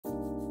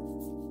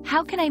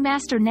How can I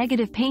master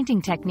negative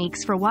painting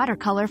techniques for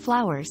watercolor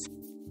flowers?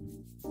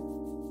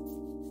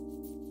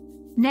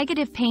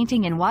 Negative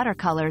painting in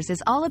watercolors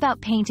is all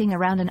about painting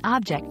around an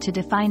object to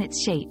define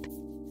its shape.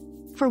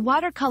 For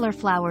watercolor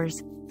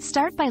flowers,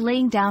 start by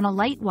laying down a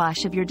light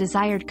wash of your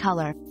desired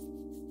color.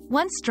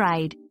 Once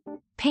dried,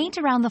 paint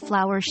around the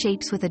flower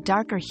shapes with a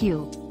darker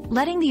hue,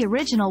 letting the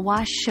original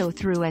wash show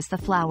through as the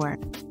flower.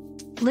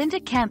 Linda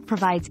Kemp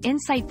provides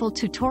insightful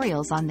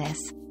tutorials on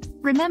this.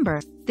 Remember,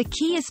 the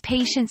key is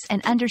patience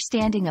and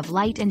understanding of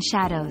light and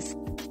shadows.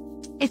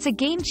 It's a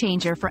game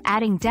changer for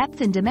adding depth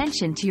and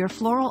dimension to your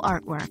floral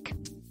artwork.